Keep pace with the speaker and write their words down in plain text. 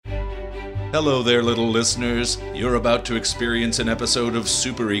Hello there, little listeners. You're about to experience an episode of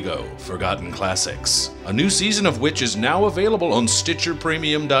Super Ego, Forgotten Classics, a new season of which is now available on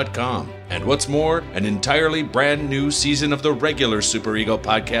StitcherPremium.com. And what's more, an entirely brand new season of the regular Super Ego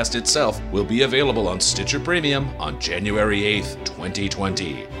podcast itself will be available on Stitcher Premium on January 8th,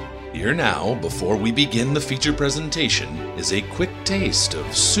 2020. Here now, before we begin the feature presentation, is a quick taste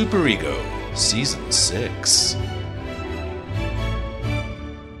of Super Ego Season 6.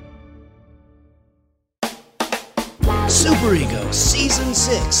 Super Ego Season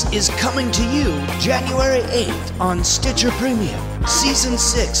 6 is coming to you January 8th on Stitcher Premium. Season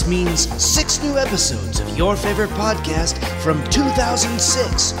 6 means 6 new episodes of your favorite podcast from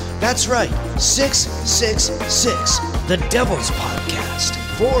 2006. That's right, 666, The Devil's Podcast.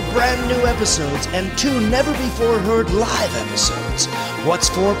 4 brand new episodes and 2 never-before-heard live episodes. What's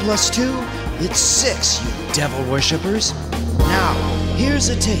 4 plus 2? It's 6, you devil worshippers. Now, here's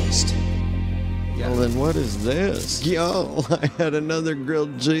a taste. Well, then what is this? Yo, I had another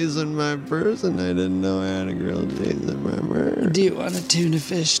grilled cheese in my purse, and I didn't know I had a grilled cheese in my purse. Do you want a tuna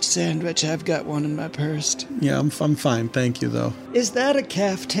fish sandwich? I've got one in my purse. Yeah, I'm fine, thank you, though. Is that a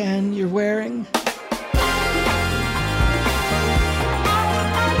caftan you're wearing?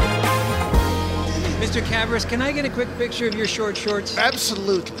 Mr. Cavers, can I get a quick picture of your short shorts?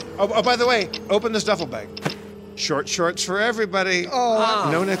 Absolutely. Oh, by the way, open this duffel bag. Short shorts for everybody. Oh.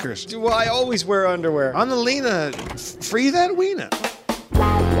 No knickers. Do I always wear underwear? On the Lena, free that wiener.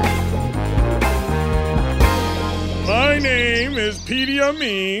 My name is Petey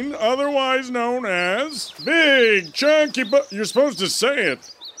Amin, otherwise known as Big Chunky You're supposed to say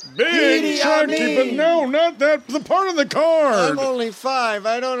it. Big Petey Chunky Amin. No, not that. The part of the card. I'm only 5.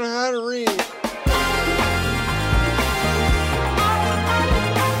 I don't know how to read.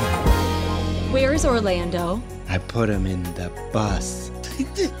 Where's Orlando? I put him in the bus.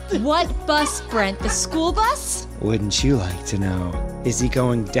 What bus, Brent? The school bus? Wouldn't you like to know? Is he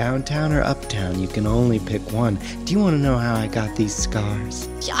going downtown or uptown? You can only pick one. Do you want to know how I got these scars?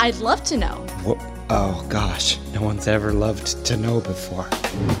 Yeah, I'd love to know. Oh, gosh. No one's ever loved to know before.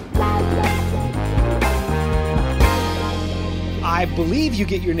 I believe you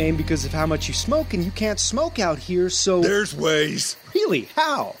get your name because of how much you smoke, and you can't smoke out here, so... There's ways. Really?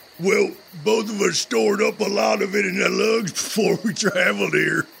 How? Well, both of us stored up a lot of it in our lungs before we traveled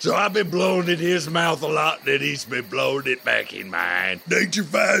here. So I've been blowing in his mouth a lot, and then he's been blowing it back in mine. Nature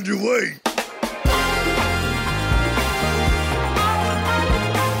finds a way.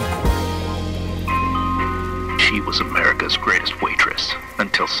 She was America's greatest waitress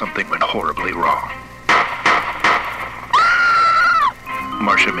until something went horribly wrong.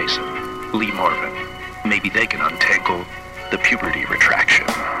 Marsha Mason, Lee Marvin, maybe they can untangle the puberty retraction.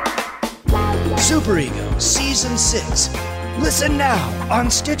 Super Ego Season 6. Listen now on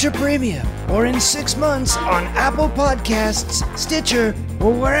Stitcher Premium or in 6 months on Apple Podcasts, Stitcher,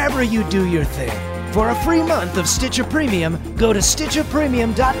 or wherever you do your thing. For a free month of Stitcher Premium, go to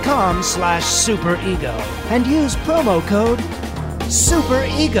StitcherPremium.com/SuperEgo and use promo code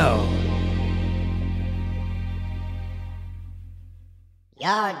SuperEgo.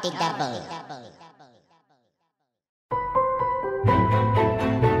 You're the devil.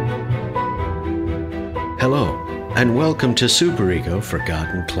 Hello, and welcome to Super Ego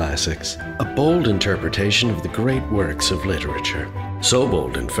Forgotten Classics, a bold interpretation of the great works of literature. So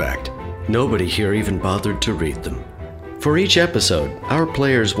bold, in fact, nobody here even bothered to read them. For each episode, our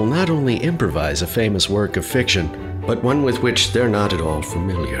players will not only improvise a famous work of fiction, but one with which they're not at all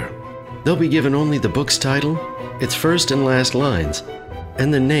familiar. They'll be given only the book's title, its first and last lines,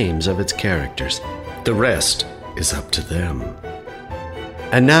 and the names of its characters. The rest is up to them.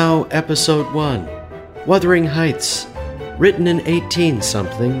 And now, Episode 1. Wuthering Heights, written in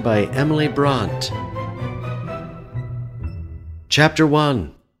 18-something by Emily Bront. Chapter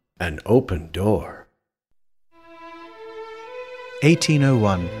 1, An Open Door.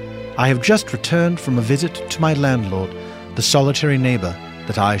 1801. I have just returned from a visit to my landlord, the solitary neighbor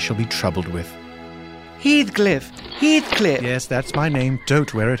that I shall be troubled with. Heathcliff. Yes, that's my name.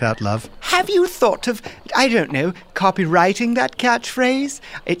 Don't wear it out, love. Have you thought of, I don't know, copywriting that catchphrase?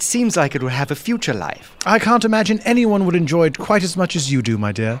 It seems like it would have a future life. I can't imagine anyone would enjoy it quite as much as you do,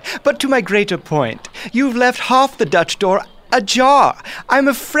 my dear. But to my greater point, you've left half the Dutch door ajar. I'm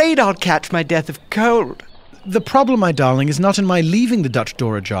afraid I'll catch my death of cold. The problem, my darling, is not in my leaving the Dutch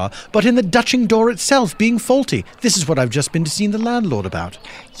door ajar, but in the Dutching door itself being faulty. This is what I've just been to see the landlord about.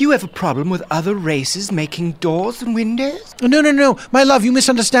 You have a problem with other races making doors and windows? No. My love, you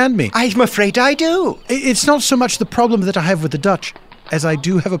misunderstand me. I'm afraid I do. It's not so much the problem that I have with the Dutch, as I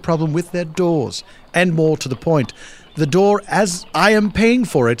do have a problem with their doors. And more to the point, The door as I am paying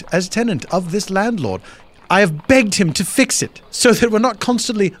for it as tenant of this landlord. I have begged him to fix it so that we're not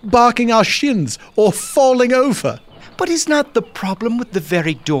constantly barking our shins or falling over. But is not the problem with the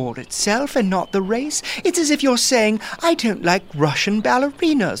very door itself and not the race? It's as if you're saying, I don't like Russian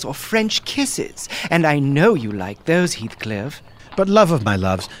ballerinas or French kisses. And I know you like those, Heathcliff. But love of my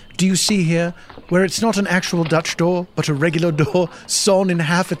loves, do you see here, where it's not an actual Dutch door, but a regular door sawn in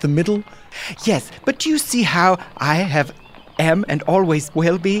half at the middle? Yes, but do you see how I am and always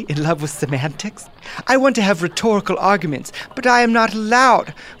will be in love with semantics? I want to have rhetorical arguments, but I am not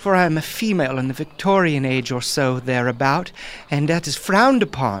allowed, for I am a female in the Victorian age or so thereabout, and that is frowned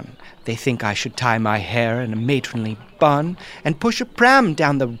upon. They think I should tie my hair in a matronly bun and push a pram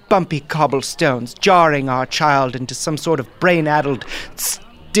down the bumpy cobblestones, jarring our child into some sort of brain-addled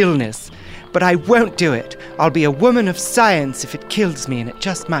stillness. But I won't do it. I'll be a woman of science if it kills me, and it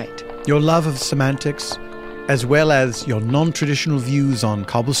just might. Your love of semantics, as well as your non-traditional views on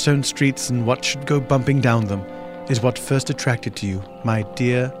cobblestone streets and what should go bumping down them, is what first attracted to you, my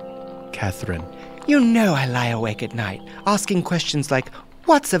dear Catherine. You know I lie awake at night, asking questions like,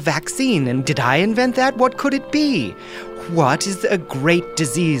 what's a vaccine, and did I invent that? What could it be? What is a great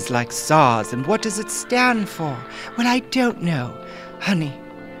disease like SARS, and what does it stand for? Well, I don't know. Honey,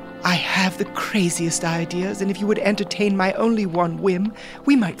 I have the craziest ideas, and if you would entertain my only one whim,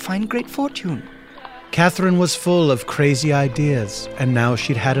 we might find great fortune. Catherine was full of crazy ideas, and now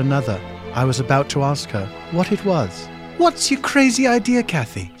she'd had another. I was about to ask her what it was. What's your crazy idea,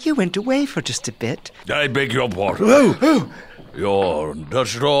 Cathy? You went away for just a bit. I beg your pardon. Oh! Your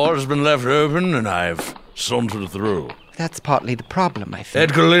Dutch door has been left open, and I've sauntered through. That's partly the problem, I think.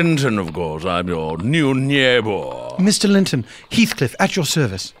 Edgar Linton, of course. I'm your new neighbor. Mr. Linton, Heathcliff, at your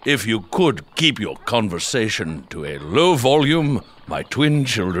service. If you could keep your conversation to a low volume, my twin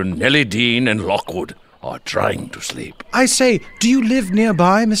children, Nellie Dean and Lockwood, are trying to sleep. I say, do you live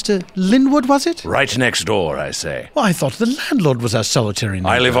nearby, Mr. Linwood, was it? Right next door, I say. Well, I thought the landlord was our solitary neighbor.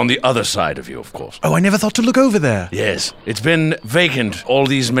 I live on the other side of you, of course. Oh, I never thought to look over there. Yes, it's been vacant all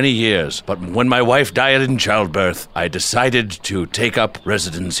these many years, but when my wife died in childbirth, I decided to take up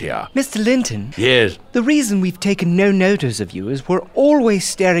residence here. Mr. Linton? Yes? The reason we've taken no notice of you is we're always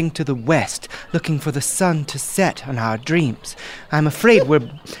staring to the west, looking for the sun to set on our dreams. I'm afraid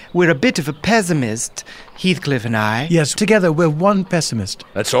we're a bit of a pessimist, Heathcliff and I. Yes, together we're one pessimist.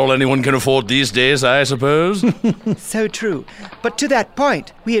 That's all anyone can afford these days, I suppose. So true. But to that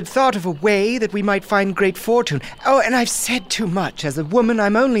point, we had thought of a way that we might find great fortune. Oh, and I've said too much. As a woman,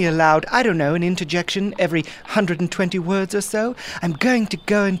 I'm only allowed, an interjection every 120 words or so. I'm going to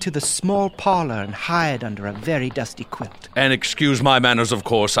go into the small parlor and hide under a very dusty quilt. And excuse my manners, of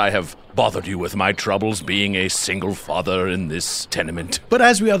course. I have bothered you with my troubles being a single father in this tenement. But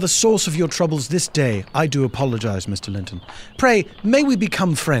as we are the source of your troubles this day, I do apologize, Mr. Linton. Pray, may we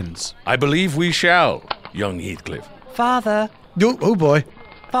become friends? I believe we shall, young Heathcliff. Father. Oh boy.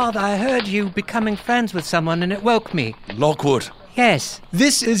 Father, I heard you becoming friends with someone and it woke me. Lockwood. Yes.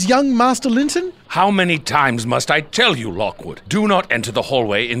 This is young Master Linton? How many times must I tell you, Lockwood? Do not enter the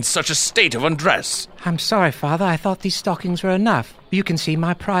hallway in such a state of undress. I'm sorry, Father. I thought these stockings were enough. You can see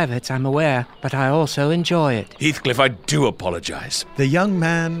my privates, I'm aware, but I also enjoy it. Heathcliff, I do apologize. The young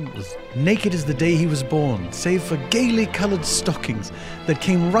man was naked as the day he was born, save for gaily colored stockings that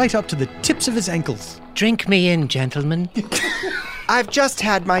came right up to the tips of his ankles. Drink me in, gentlemen. I've just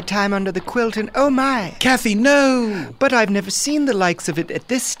had my time under the quilt and oh my. Cathy, no! But I've never seen the likes of it at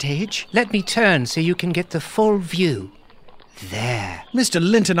this stage. Let me turn so you can get the full view. There. Mr.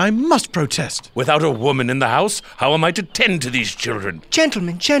 Linton, I must protest. Without a woman in the house, how am I to tend to these children?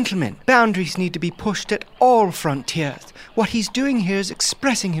 Gentlemen. Boundaries need to be pushed at all frontiers. What he's doing here is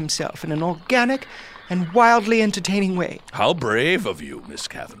expressing himself in an organic and wildly entertaining way. How brave of you, Miss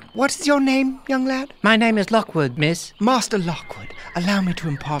Catherine. What is your name, young lad? My name is Lockwood, miss. Master Lockwood, allow me to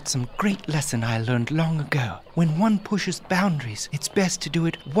impart some great lesson I learned long ago. When one pushes boundaries, it's best to do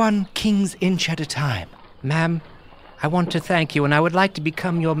it 1 king's inch at a time. Ma'am, I want to thank you and I would like to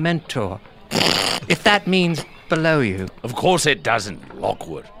become your mentor. If that means below you. Of course it doesn't,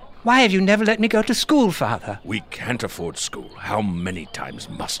 Lockwood. Why have you never let me go to school, Father? We can't afford school. How many times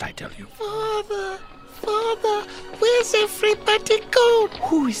must I tell you? Father, where's everybody gone?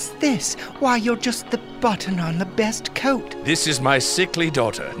 Who is this? Why, you're just the button on the best coat. This is my sickly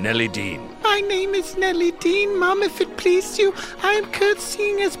daughter, Nellie Dean. My name is Nellie Dean, Mum, if it please you. I am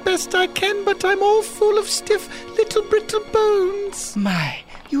curtsying as best I can, but I'm all full of stiff, little brittle bones. My,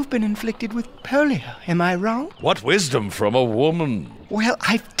 you've been inflicted with polio, am I wrong? What wisdom from a woman. Well,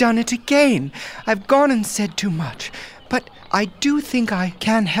 I've done it again. I've gone and said too much. But I do think I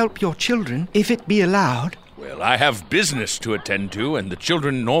can help your children, if it be allowed. Well, I have business to attend to, and the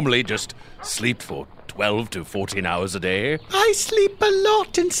children normally just sleep for 12 to 14 hours a day. I sleep a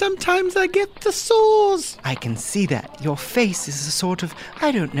lot, and sometimes I get the sores. I can see that. Your face is a sort of,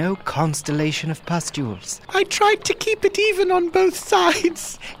 I don't know, constellation of pustules. I tried to keep it even on both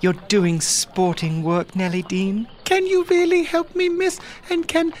sides. You're doing sporting work, Nellie Dean. Can you really help me, miss? And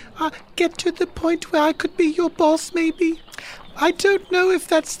can I get to the point where I could be your boss, maybe? I don't know if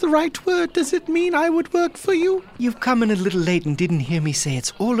that's the right word. Does it mean I would work for you? You've come in a little late and didn't hear me say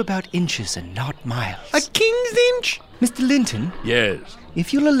it's all about inches and not miles. A king's inch? Mr. Linton? Yes?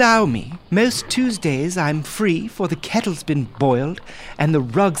 If you'll allow me, most Tuesdays I'm free, for the kettle's been boiled and the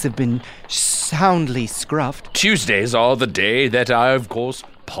rugs have been soundly scruffed. Tuesdays are the day that I, of course,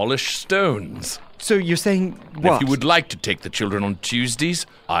 polish stones. So you're saying what? If you would like to take the children on Tuesdays,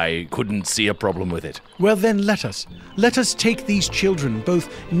 I couldn't see a problem with it. Well, then let us. Let us take these children, both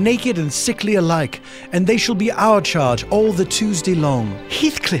naked and sickly alike, and they shall be our charge all the Tuesday long.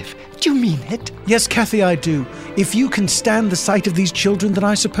 Heathcliff, do you mean it? Yes, Cathy, I do. If you can stand the sight of these children, then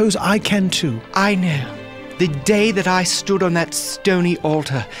I suppose I can too. I know. The day that I stood on that stony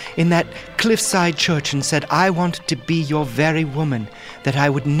altar in that cliffside church and said I wanted to be your very woman, that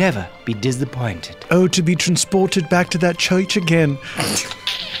I would never be disappointed. Oh, to be transported back to that church again.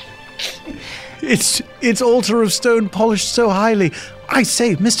 Its altar of stone polished so highly. I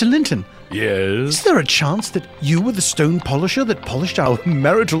say, Mr. Linton. Yes? Is there a chance that you were the stone polisher that polished our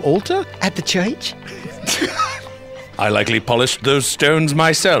marital altar? At the church? I likely polished those stones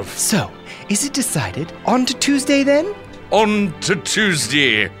myself. So, is it decided? On to Tuesday, then? On to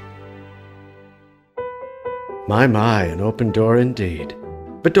Tuesday. My, an open door indeed.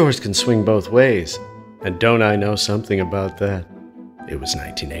 But doors can swing both ways. And don't I know something about that? It was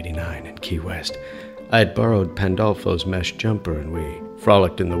 1989 in Key West. I had borrowed Pandolfo's mesh jumper and we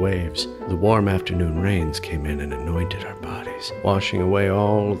frolicked in the waves. The warm afternoon rains came in and anointed our bodies, washing away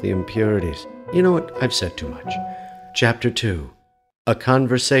all the impurities. You know what? I've said too much. Chapter 2. A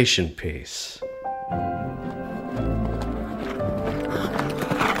conversation piece.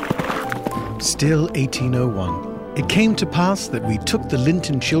 Still 1801. It came to pass that we took the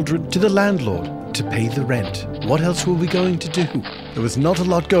Linton children to the landlord to pay the rent. What else were we going to do? There was not a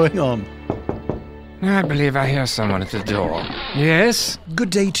lot going on. I believe I hear someone at the door. Yes? Good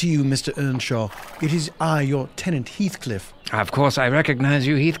day to you, Mr. Earnshaw. It is I, your tenant, Heathcliff. Of course I recognize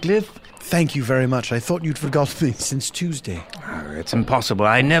you, Heathcliff. Thank you very much. I thought you'd forgotten me since Tuesday. Oh, it's impossible.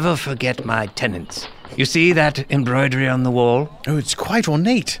 I never forget my tenants. You see that embroidery on the wall? Oh, it's quite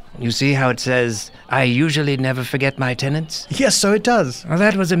ornate. You see how it says, I usually never forget my tenants? Yes, so it does. Well,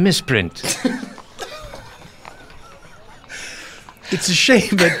 that was a misprint. It's a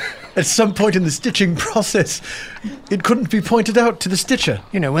shame that at some point in the stitching process, it couldn't be pointed out to the stitcher.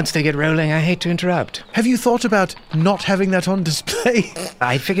 You know, once they get rolling, I hate to interrupt. Have you thought about not having that on display?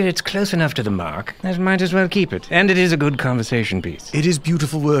 I figured it's close enough to the mark. I might as well keep it. And it is a good conversation piece. It is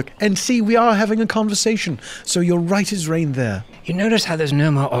beautiful work. And see, we are having a conversation, so you're right as rain there. You notice how there's no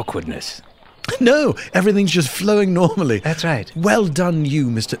more awkwardness? No, everything's just flowing normally. That's right. Well done, you,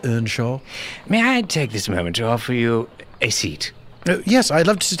 Mr. Earnshaw. May I take this moment to offer you a seat? Yes, I'd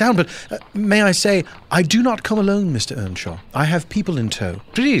love to sit down, but may I say, I do not come alone, Mr. Earnshaw. I have people in tow.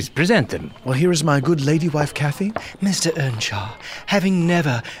 Please, present them. Well, here is my good lady wife, Cathy. Mr. Earnshaw, having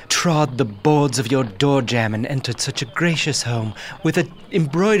never trod the boards of your door jamb and entered such a gracious home with an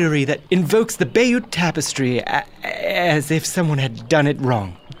embroidery that invokes the Bayeux tapestry as if someone had done it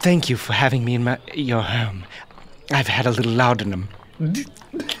wrong. Thank you for having me in your home. I've had a little laudanum.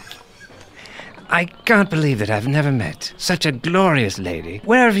 I can't believe that I've never met such a glorious lady.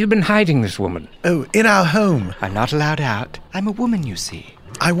 Where have you been hiding this woman? Oh, in our home. I'm not allowed out. I'm a woman, you see.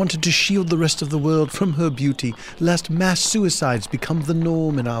 I wanted to shield the rest of the world from her beauty, lest mass suicides become the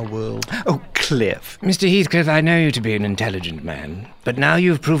norm in our world. Oh, Cliff. Mr. Heathcliff, I know you to be an intelligent man, but now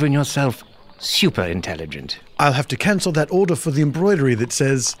you've proven yourself super intelligent. I'll have to cancel that order for the embroidery that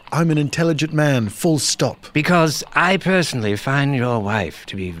says, I'm an intelligent man, full stop. Because I personally find your wife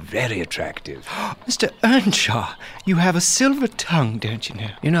to be very attractive. Mr. Earnshaw, you have a silver tongue, don't you know?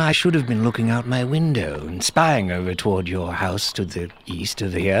 You know, I should have been looking out my window and spying over toward your house to the east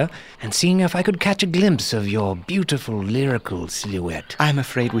of here and seeing if I could catch a glimpse of your beautiful lyrical silhouette. I'm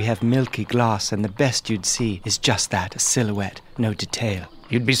afraid we have milky glass and the best you'd see is just that, a silhouette, no detail.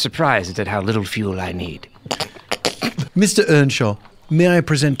 You'd be surprised at how little fuel I need. Mr. Earnshaw, may I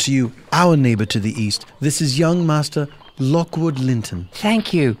present to you our neighbor to the east? This is young Master Lockwood Linton.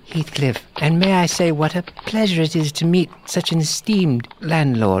 Thank you, Heathcliff. And may I say what a pleasure it is to meet such an esteemed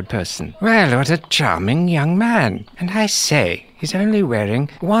landlord person. Well, what a charming young man. And I say, he's only wearing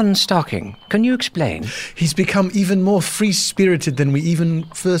one stocking. Can you explain? He's become even more free-spirited than we even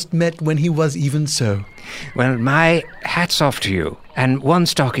first met when he was even so. Well, my hat's off to you, and one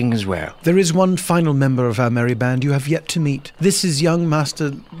stocking as well. There is one final member of our merry band you have yet to meet. This is young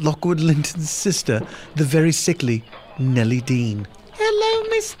Master Lockwood Linton's sister, the very sickly Nellie Dean. Hello,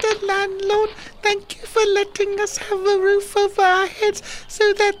 Mr. Landlord. Thank you for letting us have a roof over our heads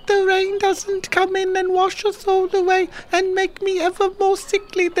so that the rain doesn't come in and wash us all away and make me ever more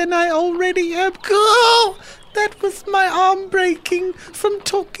sickly than I already am. Oh, that was my arm breaking from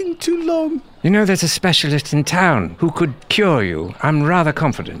talking too long. You know, there's a specialist in town who could cure you. I'm rather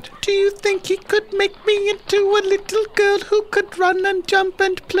confident. Do you think he could make me into a little girl who could run and jump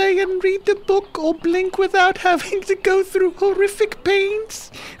and play and read a book or blink without having to go through horrific pains?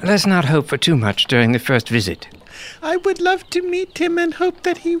 Let's not hope for too much during the first visit. I would love to meet him and hope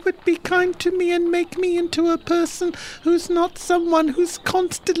that he would be kind to me and make me into a person who's not someone who's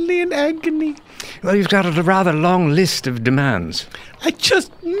constantly in agony. Well, you've got a rather long list of demands.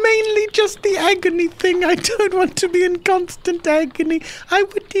 Mainly just the agony thing. I don't want to be in constant agony. I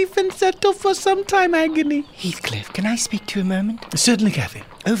would even settle for sometime agony. Heathcliff, can I speak to you a moment? Certainly, Kathy.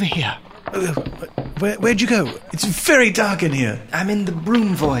 Over here. Where'd you go? It's very dark in here. I'm in the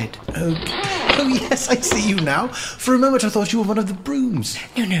broom void. Oh, yes, I see you now. For a moment I thought you were one of the brooms.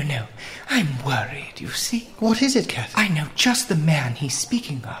 No. I'm worried, you see. What is it, Kathy? I know just the man he's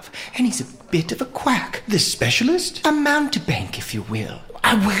speaking of, and he's a bit of a quack. This specialist? A mountebank, if you will.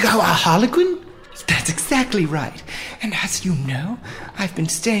 A harlequin? That's exactly right. And as you know, I've been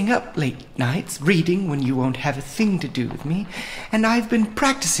staying up late nights, reading when you won't have a thing to do with me, and I've been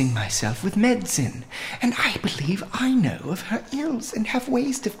practicing myself with medicine, and I believe I know of her ills and have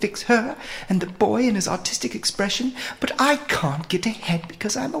ways to fix her and the boy and his autistic expression, but I can't get ahead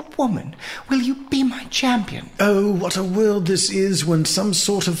because I'm a woman. Will you be my champion? Oh, what a world this is when some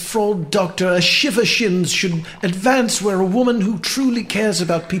sort of fraud doctor, a shiver-shins, should advance where a woman who truly cares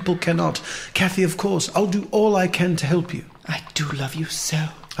about people cannot. Kathy, of course, I'll do all I can to help you. I do love you so.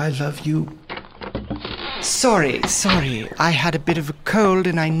 I love you. Sorry. I had a bit of a cold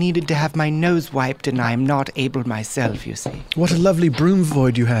and I needed to have my nose wiped and I'm not able myself, you see. What a lovely broom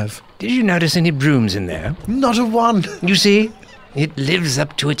void you have. Did you notice any brooms in there? Not a one. You see, it lives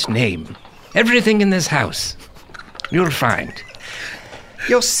up to its name. Everything in this house. You'll find.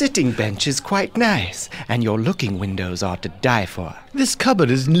 Your sitting bench is quite nice, and your looking windows are to die for. This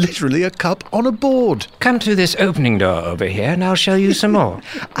cupboard is literally a cup on a board. Come to this opening door over here, and I'll show you some more.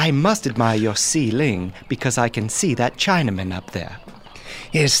 I must admire your ceiling, because I can see that Chinaman up there.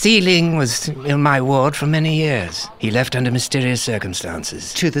 Yes, Ceiling was in my ward for many years. He left under mysterious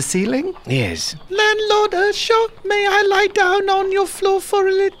circumstances. To the ceiling? Yes. Landlord Earnshaw, may I lie down on your floor for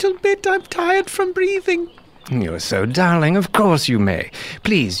a little bit? I'm tired from breathing. You're so darling, of course you may.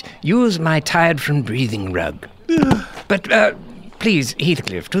 Please, use my tired-from-breathing rug. But, please,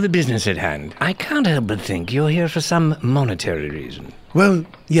 Heathcliff, to the business at hand. I can't help but think you're here for some monetary reason. Well,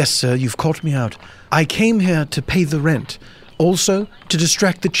 yes, sir, you've caught me out. I came here to pay the rent. Also, to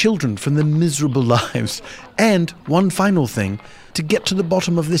distract the children from their miserable lives. And, one final thing, to get to the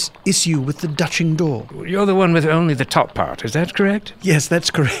bottom of this issue with the Dutching door. You're the one with only the top part, is that correct? Yes,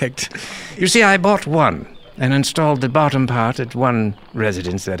 that's correct. You see, I bought one and installed the bottom part at one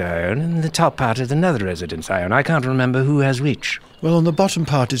residence that I own and the top part at another residence I own. I can't remember who has which. Well, on the bottom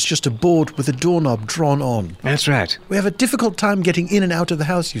part, it's just a board with a doorknob drawn on. That's right. We have a difficult time getting in and out of the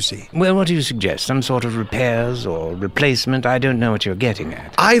house, you see. Well, what do you suggest? Some sort of repairs or replacement? I don't know what you're getting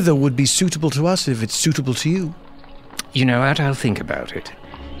at. Either would be suitable to us if it's suitable to you. You know what? I'll think about it.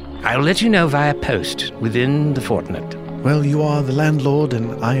 I'll let you know via post within the fortnight. Well, you are the landlord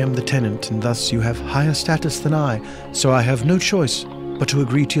and I am the tenant, and thus you have higher status than I, so I have no choice but to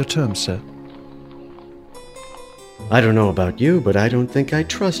agree to your terms, sir. I don't know about you, but I don't think I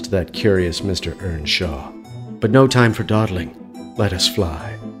trust that curious Mr. Earnshaw. But no time for dawdling. Let us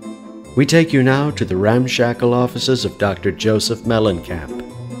fly. We take you now to the ramshackle offices of Dr. Joseph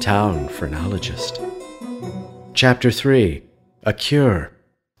Mellencamp, town phrenologist. Chapter 3. A Cure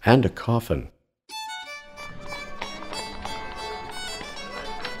and a Coffin.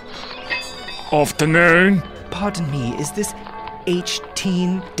 Afternoon. Pardon me, is this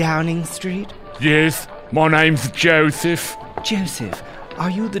 18 Downing Street? Yes, my name's Joseph. Joseph, Are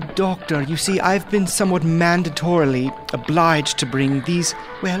you the doctor? You see, I've been somewhat mandatorily obliged to bring these,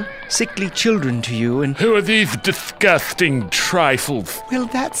 well, sickly children to you, and... Who are these disgusting trifles? Well,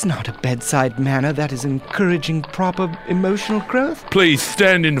 that's not a bedside manner that is encouraging proper emotional growth. Please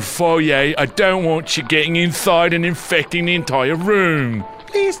stand in the foyer. I don't want you getting inside and infecting the entire room.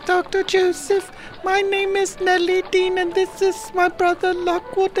 Please, Dr. Joseph. My name is Nellie Dean, and this is my brother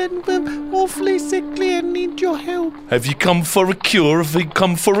Lockwood, and we're awfully sickly and need your help. Have you come for a cure, or have you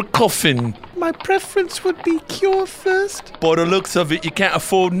come for a coffin? My preference would be cure first. By the looks of it, you can't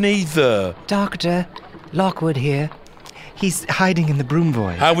afford neither. Doctor, Lockwood here. He's hiding in the broom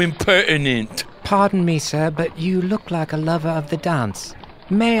void. How impertinent. Pardon me, sir, but you look like a lover of the dance.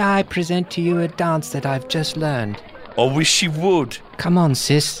 May I present to you a dance that I've just learned? I wish you would. Come on,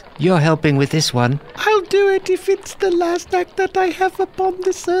 sis. You're helping with this one. I'll do it if it's the last act that I have upon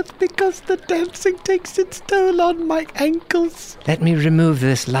this earth, because the dancing takes its toll on my ankles. Let me remove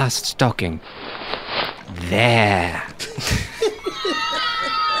this last stocking. There.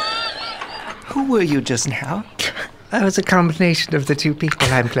 Who were you just now? That was a combination of the two people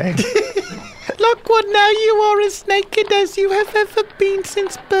I'm playing. Lockwood, now you are as naked as you have ever been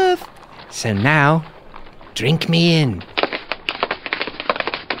since birth. So now, drink me in.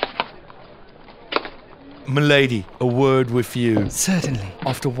 Milady, a word with you. Certainly.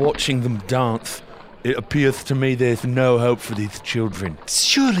 After watching them dance, it appears to me there's no hope for these children.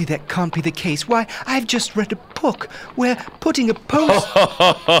 Surely that can't be the case. Why, I've just read a book where putting a post...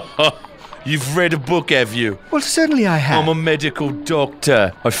 You've read a book, have you? Well, certainly I have. I'm a medical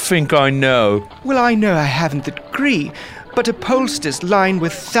doctor. I think I know. Well, I know I haven't the degree, but a poultice lined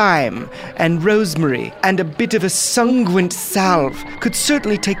with thyme and rosemary and a bit of a sanguine salve could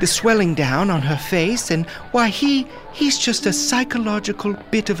certainly take the swelling down on her face, and why, he's just a psychological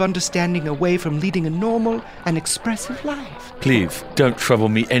bit of understanding away from leading a normal and expressive life. Please, don't trouble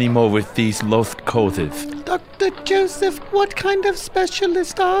me anymore with these lost causes. Dr. Joseph, what kind of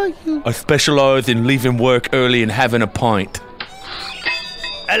specialist are you? I specialise in leaving work early and having a pint.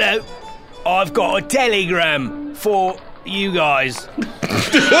 Hello, I've got a telegram for you guys.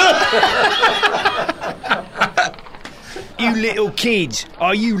 You little kids,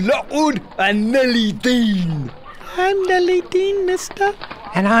 are you Lockwood and Nellie Dean? I'm Nellie Dean, mister.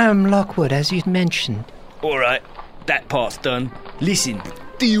 And I am Lockwood, as you mentioned. All right, that part's done. Listen,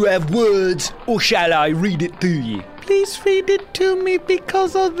 do you have words, or shall I read it to you? Please read it to me,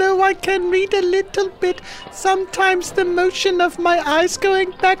 because although I can read a little bit, sometimes the motion of my eyes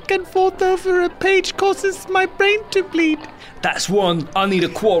going back and forth over a page causes my brain to bleed. That's one. I need a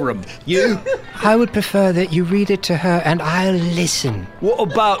quorum. You? I would prefer that you read it to her and I'll listen. What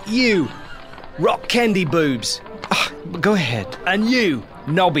about you, Rock Candy Boobs? Go ahead. And you,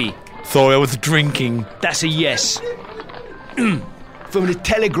 Nobby? Sorry, I was drinking. That's a yes. From the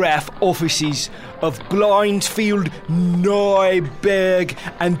telegraph offices of Blindsfield, Neuberg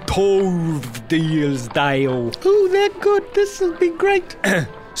and Torvdalsdale. Oh, they're good. This'll be great.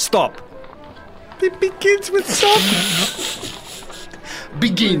 Stop. It begins with stop.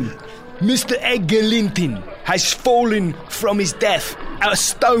 Begin. Mr. Edgar Linton has fallen from his death at a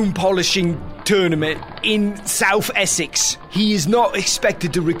stone polishing tournament in South Essex. He is not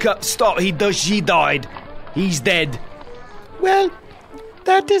expected to recover. Stop. He died. He's dead. Well,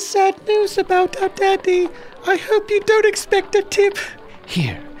 that is sad news about our daddy. I hope you don't expect a tip.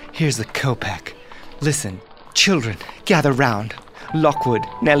 Here's the kopeck. Listen, children, gather round. Lockwood,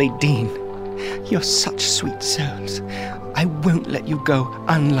 Nellie Dean, you're such sweet souls. I won't let you go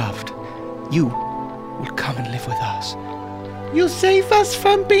unloved. You will come and live with us. You'll save us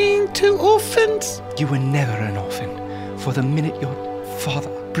from being two orphans? You were never an orphan, for the minute your father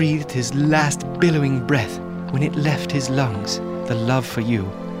breathed his last billowing breath, when it left his lungs, the love for you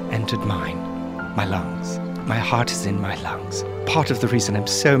entered mine. My lungs. My heart is in my lungs. Part of the reason I'm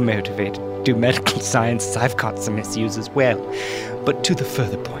so motivated to do medical science is I've got some issues as well. But to the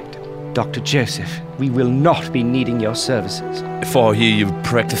further point, Dr. Joseph, we will not be needing your services. If I hear you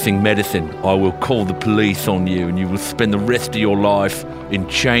practicing medicine, I will call the police on you, and you will spend the rest of your life in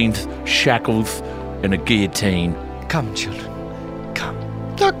chains, shackles, and a guillotine. Come, children. Come.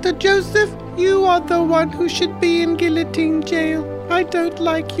 Dr. Joseph, you are the one who should be in guillotine jail. I don't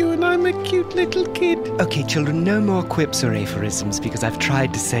like you, and I'm a cute little kid. Okay, children, no more quips or aphorisms, because I've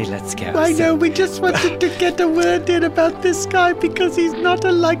tried to say let's go. I know, we just wanted to get a word in about this guy, because he's not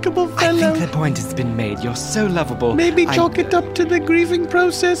a likable fellow. I think the point has been made. You're so lovable. Maybe chalk it up to the grieving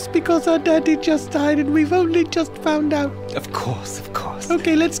process, because our daddy just died, and we've only just found out. Of course, of course.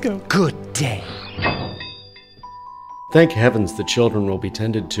 Okay, let's go. Good day. Thank heavens the children will be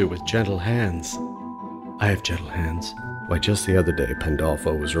tended to with gentle hands. I have gentle hands. Why, just the other day,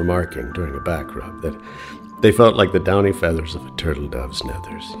 Pandolfo was remarking during a back rub that they felt like the downy feathers of a turtle dove's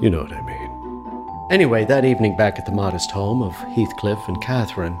nethers. You know what I mean. Anyway, that evening back at the modest home of Heathcliff and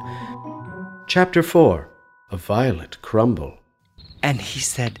Catherine, Chapter 4, A Violet Crumble. And he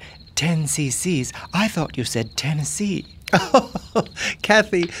said 10 cc's. I thought you said Tennessee.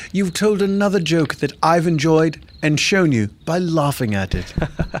 Kathy, you've told another joke that I've enjoyed and shown you by laughing at it.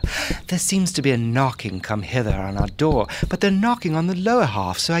 There seems to be a knocking come hither on our door, but they're knocking on the lower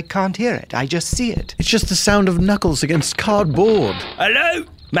half, so I can't hear it. I just see it. It's just the sound of knuckles against cardboard. Hello?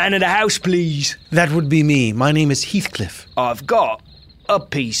 Man of the house, please. That would be me. My name is Heathcliff. I've got a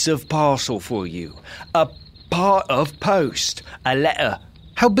piece of parcel for you. A part of post. A letter.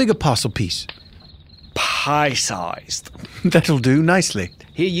 How big a parcel piece? Pie-sized. That'll do nicely.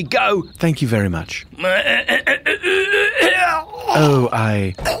 Here you go. Thank you very much. Oh,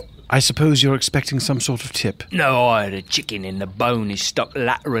 I suppose you're expecting some sort of tip. No, I had a chicken and the bone is stuck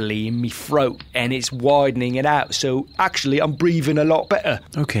laterally in me throat and it's widening it out, so actually I'm breathing a lot better.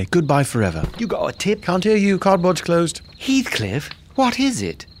 Okay, goodbye forever. You got a tip? Can't hear you, cardboard's closed. Heathcliff, what is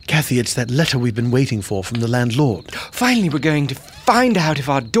it? Kathy, it's that letter we've been waiting for from the landlord. Finally, we're going to find out if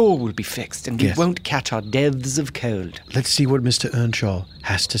our door will be fixed and we won't catch our deaths of cold. Let's see what Mr. Earnshaw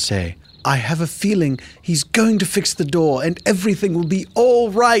has to say. I have a feeling he's going to fix the door and everything will be all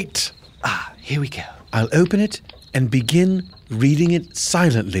right. Ah, here we go. I'll open it and begin reading it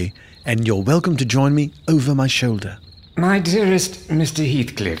silently, and you're welcome to join me over my shoulder. My dearest Mr.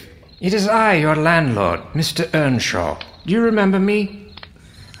 Heathcliff, it is I, your landlord, Mr. Earnshaw. Do you remember me?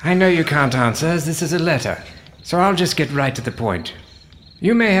 I know you can't answer, as this is a letter, so I'll just get right to the point.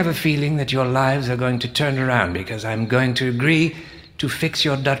 You may have a feeling that your lives are going to turn around because I'm going to agree to fix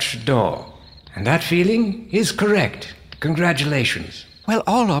your Dutch door. And that feeling is correct. Congratulations. Well,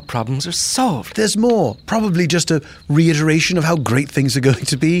 all our problems are solved. There's more. Probably just a reiteration of how great things are going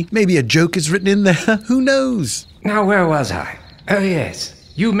to be. Maybe a joke is written in there. Who knows? Now, where was I? Oh, yes.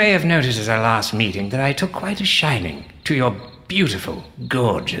 You may have noticed at our last meeting that I took quite a shining to your beautiful,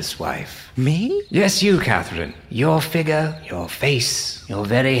 gorgeous wife. Me? Yes, you, Catherine. Your figure, your face, your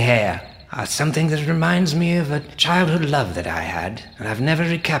very hair are something that reminds me of a childhood love that I had, and I've never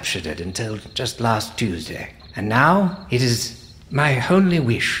recaptured it until just last Tuesday. And now it is my only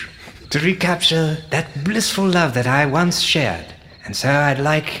wish to recapture that blissful love that I once shared. And so I'd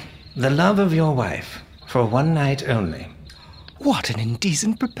like the love of your wife for one night only. What an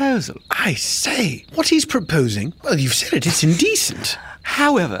indecent proposal. I say, what he's proposing? Well, you've said it, it's indecent.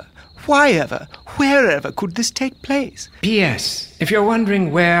 However, whyever, wherever could this take place? P.S. If you're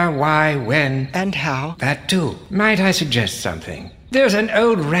wondering where, why, when, and how, that too, might I suggest something? There's an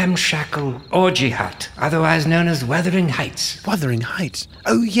old ramshackle orgy hut, otherwise known as Wuthering Heights. Wuthering Heights?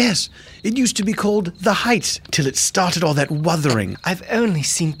 Oh, yes. It used to be called The Heights, till it started all that wuthering. I've only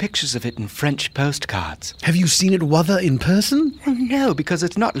seen pictures of it in French postcards. Have you seen it wuther in person? Well, no, because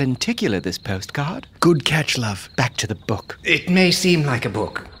it's not lenticular, this postcard. Good catch, love. Back to the book. It may seem like a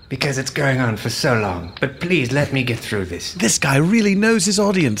book, because it's going on for so long, but please let me get through this. This guy really knows his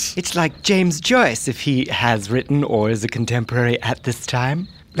audience. It's like James Joyce, if he has written or is a contemporary at this time.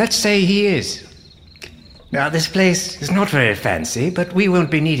 Let's say he is. Now, this place is not very fancy, but we won't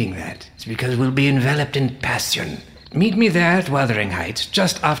be needing that. It's because we'll be enveloped in passion. Meet me there at Wuthering Heights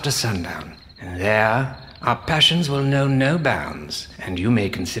just after sundown. And there, our passions will know no bounds, and you may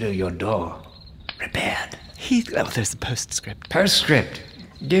consider your door repaired. Oh, there's the postscript. Postscript.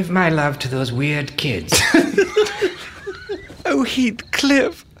 Give my love to those weird kids. Oh,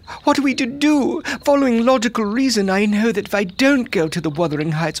 Heathcliff, what are we to do? Following logical reason, I know that if I don't go to the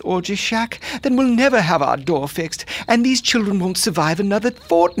Wuthering Heights orgy shack, then we'll never have our door fixed, and these children won't survive another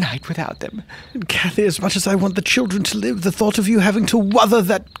fortnight without them. Kathy, as much as I want the children to live, the thought of you having to wuther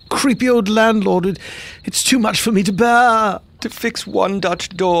that creepy old landlord, it's too much for me to bear. To fix one Dutch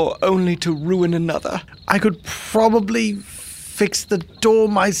door, only to ruin another. I could probably fix the door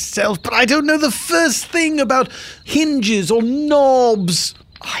myself, but I don't know the first thing about hinges or knobs.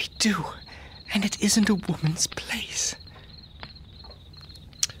 I do, and it isn't a woman's place.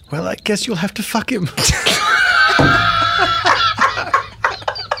 Well, I guess you'll have to fuck him.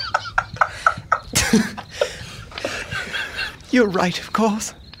 You're right, of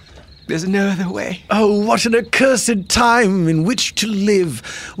course. There's no other way. Oh, what an accursed time in which to live,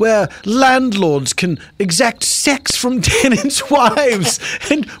 where landlords can exact sex from tenants' wives,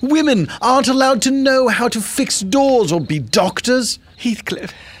 and women aren't allowed to know how to fix doors or be doctors.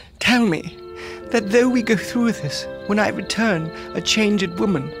 Heathcliff, tell me that though we go through with this, when I return a changed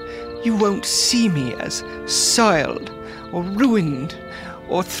woman, you won't see me as soiled or ruined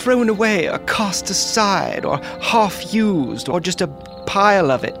or thrown away, or cast aside, or half used, or just a pile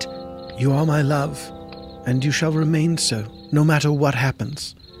of it. You are my love, and you shall remain so, no matter what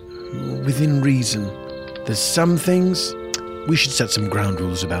happens. Within reason. There's some things... We should set some ground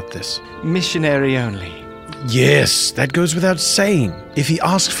rules about this. Missionary only. Yes, that goes without saying. If he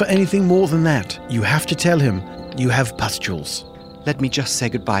asks for anything more than that, you have to tell him you have pustules. Let me just say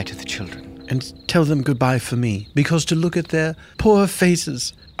goodbye to the children. And tell them goodbye for me, because to look at their poor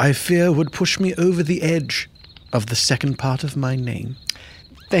faces, I fear would push me over the edge of the second part of my name.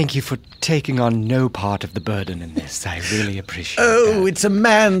 Thank you for taking on no part of the burden in this. I really appreciate that. It's a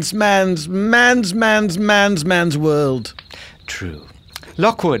man's world. True.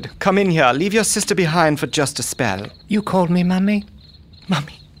 Lockwood, come in here. Leave your sister behind for just a spell. You called me Mummy?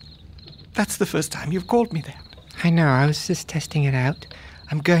 Mummy. That's the first time you've called me that. I know, I was just testing it out.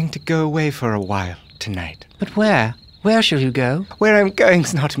 I'm going to go away for a while tonight. But where? Where shall you go? Where I'm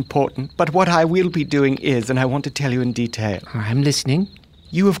going's not important, but what I will be doing is, and I want to tell you in detail. I'm listening.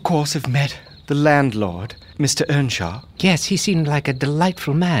 You, of course, have met the landlord, Mr. Earnshaw. Yes, he seemed like a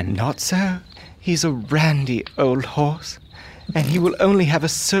delightful man. Not so. He's a randy old horse, and he will only have a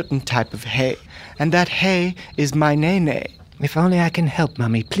certain type of hay, and that hay is my nene. If only I can help,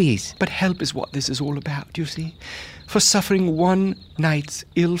 Mummy, please. But help is what this is all about, you see. For suffering one night's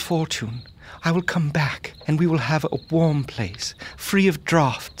ill fortune, I will come back, and we will have a warm place, free of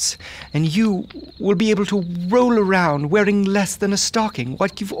draughts, and you will be able to roll around wearing less than a stocking,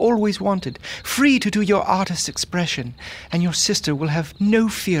 what you've always wanted, free to do your artist's expression, and your sister will have no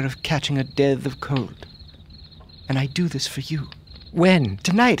fear of catching a death of cold. And I do this for you. When?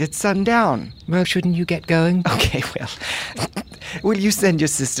 Tonight at sundown. Well, shouldn't you get going? Okay, well, will you send your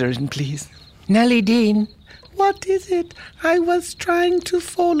sister in, please? Nellie Dean. What is it? I was trying to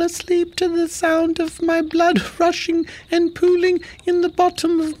fall asleep to the sound of my blood rushing and pooling in the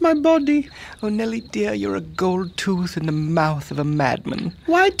bottom of my body. Oh, Nellie dear, you're a gold tooth in the mouth of a madman.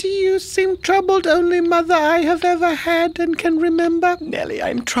 Why do you seem troubled, only mother I have ever had and can remember? Nellie,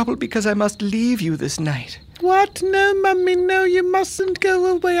 I'm troubled because I must leave you this night. What? No, Mummy, no, you mustn't go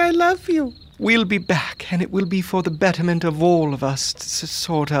away. I love you. We'll be back, and it will be for the betterment of all of us,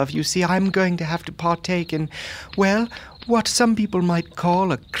 sort of. You see, I'm going to have to partake in, well, what some people might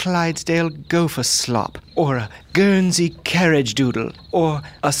call a Clydesdale gopher slop, or a Guernsey carriage doodle, or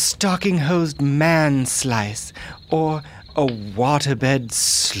a stocking-hosed man slice, or a waterbed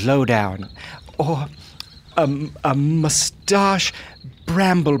slowdown, or a moustache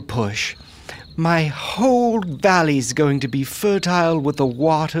bramble push. My whole valley's going to be fertile with the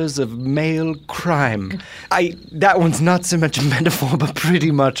waters of male crime. That one's not so much a metaphor, but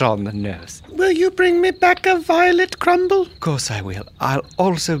pretty much on the nose. Will you bring me back a violet crumble? Of course I will. I'll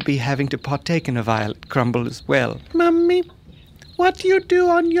also be having to partake in a violet crumble as well. Mummy, what you do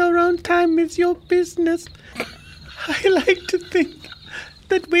on your own time is your business. I like to think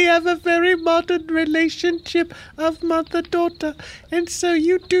that we have a very modern relationship of mother-daughter, and so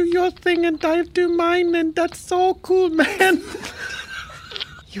you do your thing and I'll do mine, and that's all cool, man.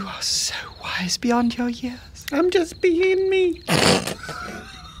 You are so wise beyond your years. I'm just being me.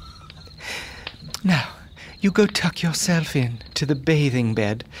 Now, you go tuck yourself in to the bathing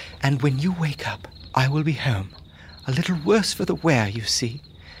bed, and when you wake up, I will be home. A little worse for the wear, you see,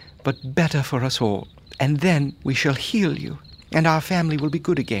 but better for us all. And then we shall heal you, and our family will be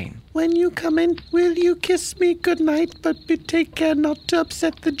good again. When you come in, will you kiss me good night, but take care not to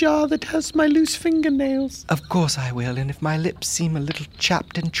upset the jar that has my loose fingernails? Of course I will, and if my lips seem a little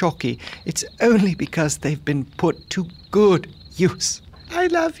chapped and chalky, it's only because they've been put to good use. I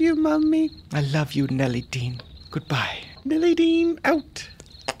love you, Mummy. I love you, Nellie Dean. Goodbye. Nellie Dean, out.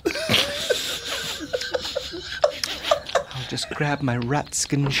 I'll just grab my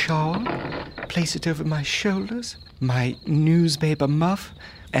ratskin shawl, place it over my shoulders, my newspaper muff,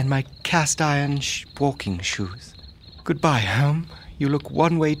 and my cast-iron walking shoes. Goodbye, home. You look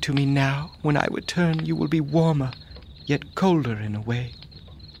one way to me now. When I return, you will be warmer, yet colder in a way.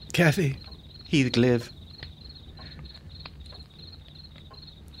 Kathy. Heathcliff.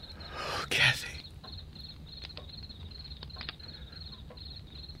 Oh, Kathy.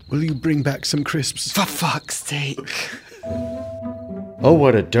 Will you bring back some crisps? For fuck's sake. Oh,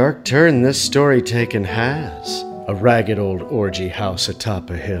 what a dark turn this story-taking has. A ragged old orgy house atop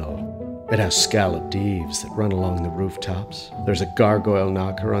a hill. It has scalloped eaves that run along the rooftops. There's a gargoyle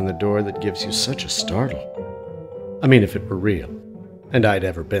knocker on the door that gives you such a startle. I mean, if it were real, and I'd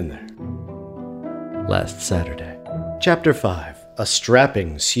ever been there. Last Saturday. Chapter 5. A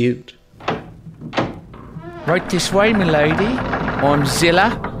Strapping Suit. Right this way, milady. I'm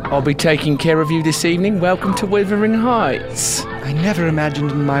Zilla. I'll be taking care of you this evening. Welcome to Wuthering Heights. I never imagined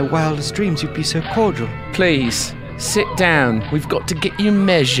in my wildest dreams you'd be so cordial. Please, sit down. We've got to get you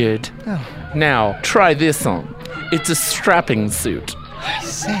measured. Oh. Now, try this on. It's a strapping suit. I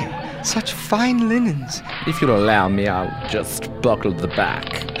say, such fine linens. If you'll allow me, I'll just buckle the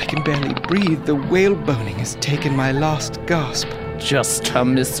back. I can barely breathe. The whaleboning has taken my last gasp. Just how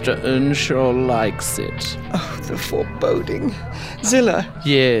Mr. Earnshaw likes it. Oh, the foreboding. Zilla.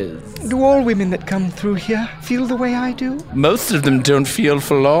 Yes. Do all women that come through here feel the way I do? Most of them don't feel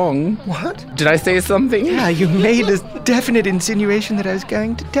for long. What? Did I say something? Yeah, you made a definite insinuation that I was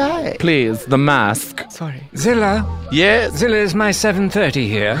going to die. Please, the mask. Sorry. Zilla? Yes? Zilla, is my 7:30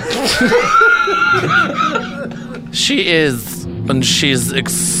 here? She is, and she's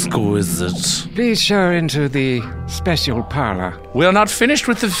exquisite. Please show her into the special parlor. We're not finished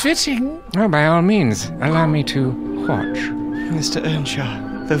with the fitting. Oh, by all means, allow me to watch. Mr.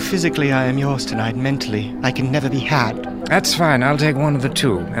 Earnshaw, though physically I am yours tonight, mentally I can never be had. That's fine, I'll take one of the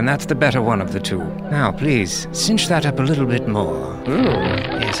two, and that's the better one of the two. Now, please, cinch that up a little bit more. Ooh.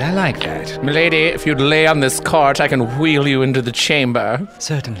 Yes, I like that. Milady, if you'd lay on this cart, I can wheel you into the chamber.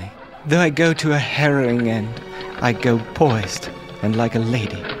 Certainly. Though I go to a harrowing end, I go poised and like a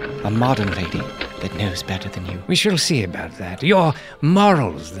lady, a modern lady that knows better than you. We shall see about that. Your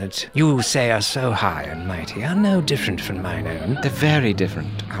morals that you say are so high and mighty are no different from mine own. They're very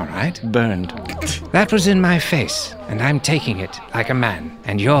different. All right. Burned. That was in my face, and I'm taking it like a man,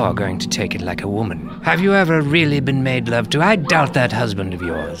 and you're going to take it like a woman. Have you ever really been made love to? I doubt that husband of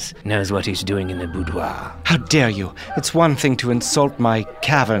yours knows what he's doing in the boudoir. How dare you? It's one thing to insult my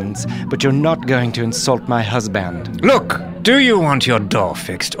caverns, but you're not going to insult my husband. Look, do you want your door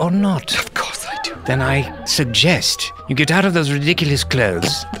fixed or not? Of course I do. Then I suggest you get out of those ridiculous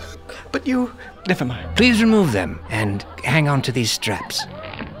clothes. But you... Never mind. Please remove them and hang on to these straps.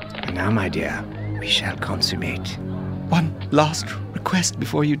 And now, my dear, we shall consummate. One last request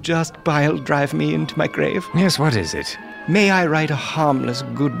before you just pile drive me into my grave. Yes, what is it? May I write a harmless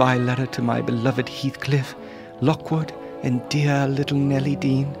goodbye letter to my beloved Heathcliff, Lockwood, and dear little Nellie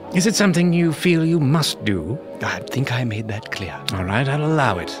Dean? Is it something you feel you must do? I think I made that clear. All right, I'll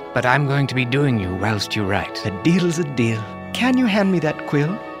allow it. But I'm going to be doing you whilst you write. A deal's a deal. Can you hand me that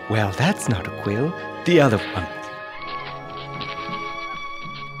quill? Well, that's not a quill. The other one.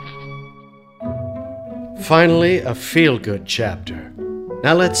 Finally, a feel-good chapter.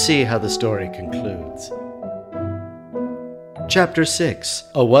 Now let's see how the story concludes. Chapter 6,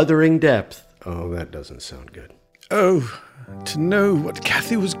 A Wuthering Depth. Oh, that doesn't sound good. Oh, to know what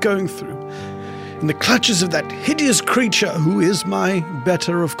Kathy was going through. In the clutches of that hideous creature who is my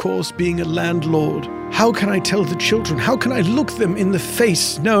better, of course, being a landlord. How can I tell the children? How can I look them in the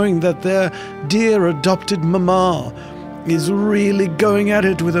face knowing that their dear adopted mama is really going at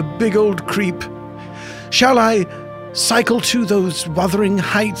it with a big old creep? Shall I cycle to those Wuthering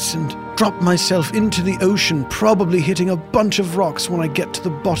Heights and drop myself into the ocean, probably hitting a bunch of rocks when I get to the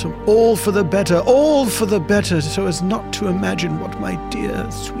bottom? All for the better, so as not to imagine what my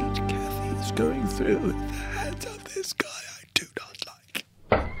dear, sweet Kathy is going through at the hands of this guy I do not like.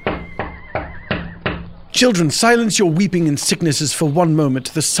 Children, silence your weeping and sicknesses for one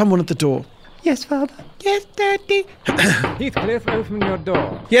moment. There's someone at the door. Yes, Father. Yes, Daddy. Heathcliff, open your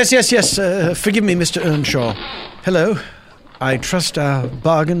door. Yes. Forgive me, Mr. Earnshaw. Hello. I trust our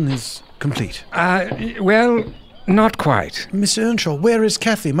bargain is complete. Well, not quite. Miss Earnshaw, where is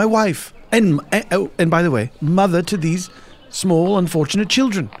Kathy, my wife? And by the way, mother to these small, unfortunate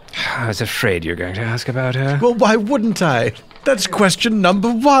children. I was afraid you were going to ask about her. Well, why wouldn't I? That's question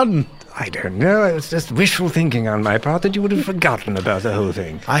number one. I don't know. It's just wishful thinking on my part that you would have forgotten about the whole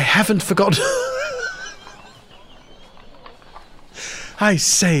thing. I haven't forgotten. I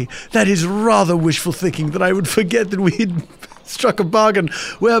say, that is rather wishful thinking that I would forget that we had struck a bargain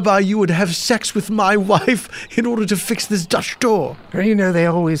whereby you would have sex with my wife in order to fix this Dutch door. Well, you know, they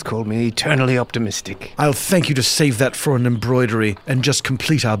always called me eternally optimistic. I'll thank you to save that for an embroidery and just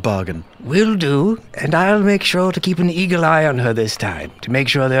complete our bargain. Will do, and I'll make sure to keep an eagle eye on her this time, to make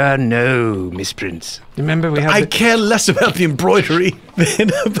sure there are no misprints. Remember, we have... I care less about the embroidery than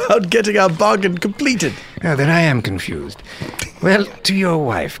about getting our bargain completed. Oh, then I am confused. Well, to your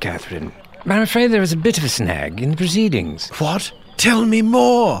wife, Catherine. I'm afraid there was a bit of a snag in the proceedings. What? Tell me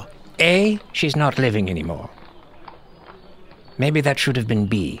more. A, she's not living anymore. Maybe that should have been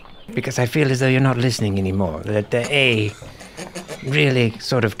B, because I feel as though you're not listening anymore. That the A really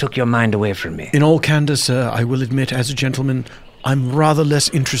sort of took your mind away from me. In all candor, sir, I will admit, as a gentleman, I'm rather less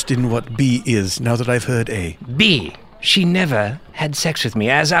interested in what B is, now that I've heard A. B. She never had sex with me,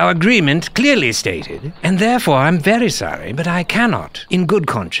 as our agreement clearly stated, and therefore I'm very sorry, but I cannot, in good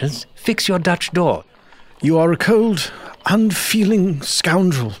conscience, fix your Dutch door. You are a cold, unfeeling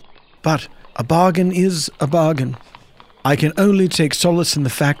scoundrel, but a bargain is a bargain. I can only take solace in the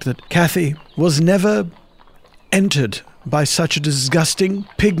fact that Kathy was never entered by such a disgusting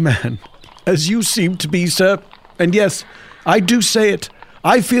pigman as you seem to be, sir. And yes, I do say it.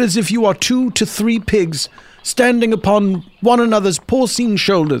 I feel as if you are 2 to 3 pigs standing upon one another's porcine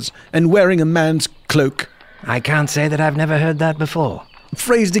shoulders and wearing a man's cloak. I can't say that I've never heard that before.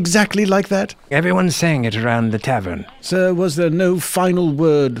 Phrased exactly like that? Everyone's saying it around the tavern. Sir, was there no final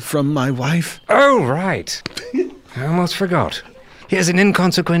word from my wife? Oh, right. I almost forgot. Here's an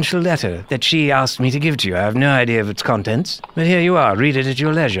inconsequential letter that she asked me to give to you. I have no idea of its contents, but here you are. Read it at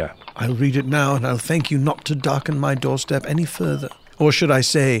your leisure. I'll read it now, and I'll thank you not to darken my doorstep any further. Or should I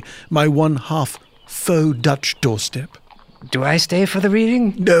say, my one-half faux Dutch doorstep. Do I stay for the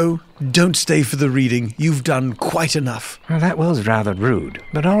reading? No, don't stay for the reading. You've done quite enough. Well, that was rather rude,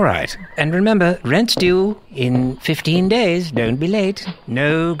 but all right. And remember, rent's due in 15 days. Don't be late.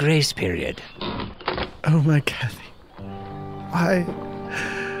 No grace period. Oh, my Kathy.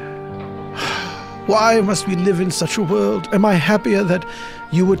 Why must we live in such a world? Am I happier that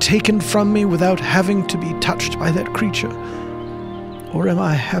you were taken from me without having to be touched by that creature? Or am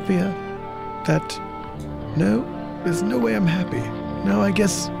I happier that... No, there's no way I'm happy. No, I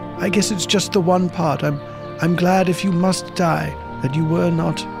guess it's just the one part. I'm glad if you must die, that you were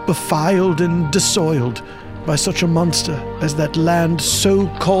not defiled and desoiled by such a monster as that land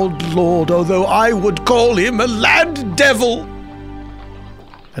so-called lord, although I would call him a land devil.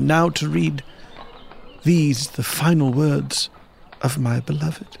 And now to read these, the final words of my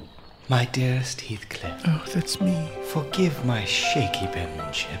beloved. My dearest Heathcliff. Oh, that's me. Forgive my shaky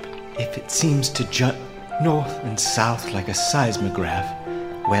penmanship. If it seems to jut north and south like a seismograph,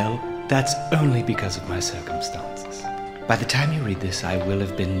 well, that's only because of my circumstances. By the time you read this, I will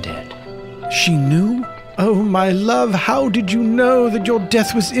have been dead. She knew? Oh, my love, how did you know that your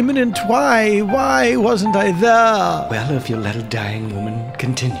death was imminent? Why wasn't I there? Well, if you'll let a dying woman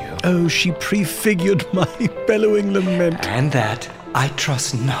continue. Oh, she prefigured my bellowing lament. And that I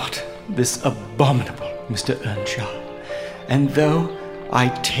trust not this abominable Mr. Earnshaw. And though I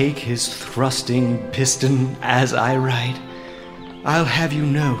take his thrusting piston as I write, I'll have you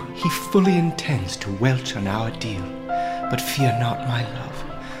know he fully intends to welch on our deal. But fear not, my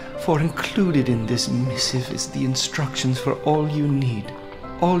love, for included in this missive is the instructions for all you need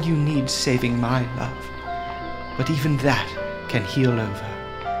saving my love. But even that can heal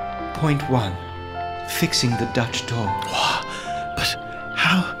over. Point 1, fixing the Dutch door. But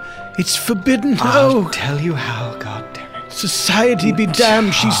how? It's forbidden. I'll tell you how, goddammit. Society be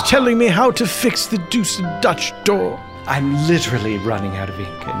damned, she's telling me how to fix the deuced Dutch door. I'm literally running out of ink,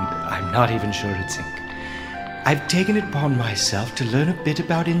 and I'm not even sure it's ink. I've taken it upon myself to learn a bit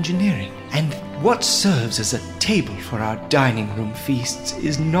about engineering, and what serves as a table for our dining room feasts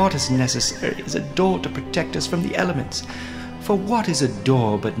is not as necessary as a door to protect us from the elements. For what is a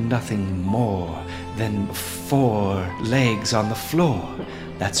door but nothing more than 4 legs on the floor?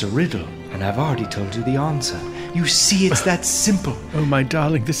 That's a riddle, and I've already told you the answer. You see, it's that simple. Oh, my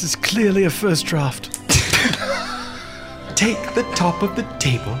darling, this is clearly a first draft. Take the top of the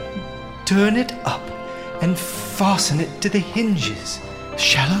table, turn it up, and fasten it to the hinges.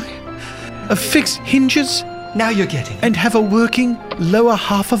 Shall I? Affix hinges? Now you're getting it. And have a working lower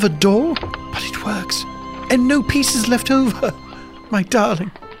half of a door? But it works. And no pieces left over. My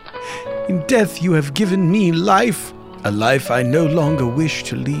darling, in death you have given me life. A life I no longer wish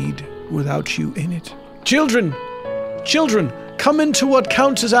to lead without you in it. Children, come into what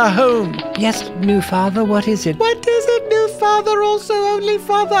counts as our home. Yes, new father, what is it? What is it, new father? Also, only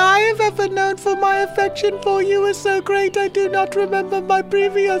father I have ever known, for my affection for you is so great I do not remember my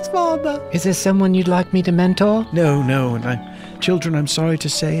previous father. Is there someone you'd like me to mentor? No, and children, I'm sorry to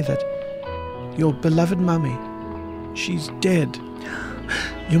say that your beloved mummy, she's dead.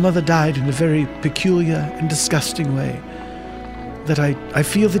 Your mother died in a very peculiar and disgusting way that I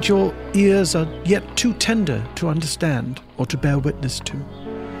feel that your ears are yet too tender to understand or to bear witness to.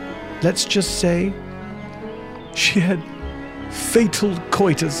 Let's just say she had fatal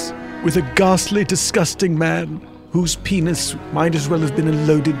coitus with a ghastly, disgusting man whose penis might as well have been a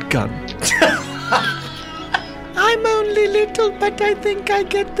loaded gun. I'm only little, but I think I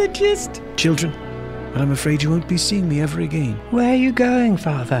get the gist. Children, but I'm afraid you won't be seeing me ever again. Where are you going,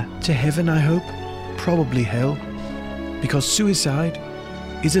 father? To heaven, I hope. Probably hell. Because suicide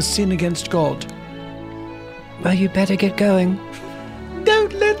is a sin against God. Well, you better get going.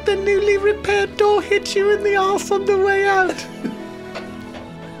 Don't let let the newly repaired door hit you in the arse on the way out.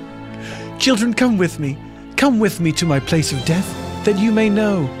 Children, come with me. Come with me to my place of death, that you may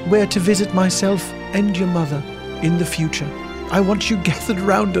know where to visit myself and your mother in the future. I want you gathered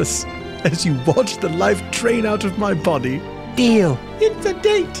round us as you watch the life drain out of my body. Deal. It's a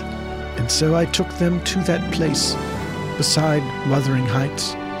date. And so I took them to that place, beside Wuthering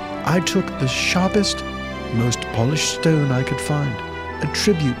Heights. I took the sharpest, most polished stone I could find, a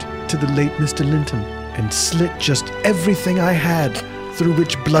tribute to the late Mr. Linton, and slit just everything I had through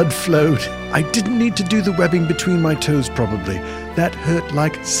which blood flowed. I didn't need to do the webbing between my toes, probably. That hurt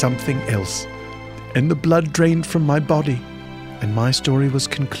like something else. And the blood drained from my body, and my story was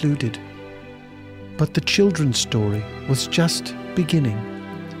concluded. But the children's story was just beginning.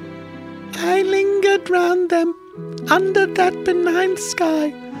 I lingered round them, under that benign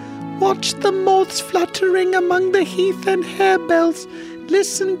sky, watched the moths fluttering among the heath and harebells,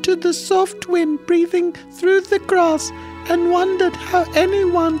 listened to the soft wind breathing through the grass, and wondered how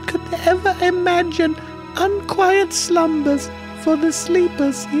anyone could ever imagine unquiet slumbers for the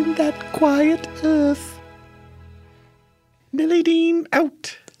sleepers in that quiet earth. Nelly Dean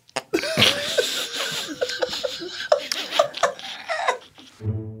out.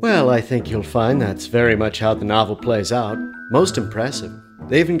 Well, I think you'll find that's very much how the novel plays out. Most impressive.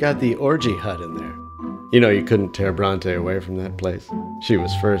 They even got the orgy hut in there. You know, you couldn't tear Bronte away from that place. She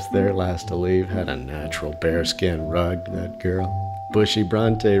was first there, last to leave, had a natural bearskin rug, that girl. Bushy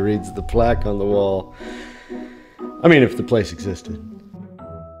Bronte reads the plaque on the wall. I mean, if the place existed.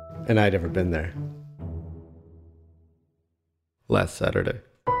 And I'd ever been there. Last Saturday.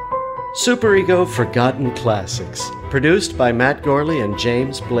 Super Ego Forgotten Classics. Produced by Matt Gorley and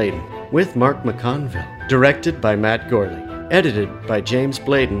James Bladen, with Mark McConville. Directed by Matt Gorley. Edited by James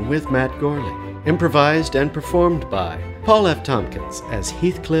Bladen with Matt Gorley. Improvised and performed by Paul F. Tompkins as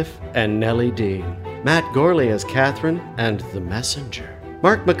Heathcliff and Nellie Dean. Matt Gorley as Catherine and the Messenger.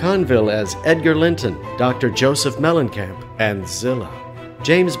 Mark McConville as Edgar Linton, Dr. Joseph Mellencamp, and Zilla.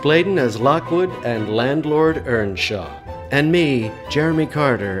 James Bladen as Lockwood and Landlord Earnshaw. And me, Jeremy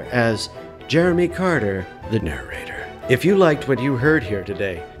Carter, as Jeremy Carter, the narrator. If you liked what you heard here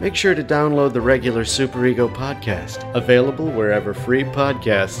today, make sure to download the regular Super Ego podcast, available wherever free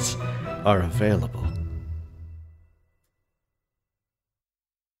podcasts are available.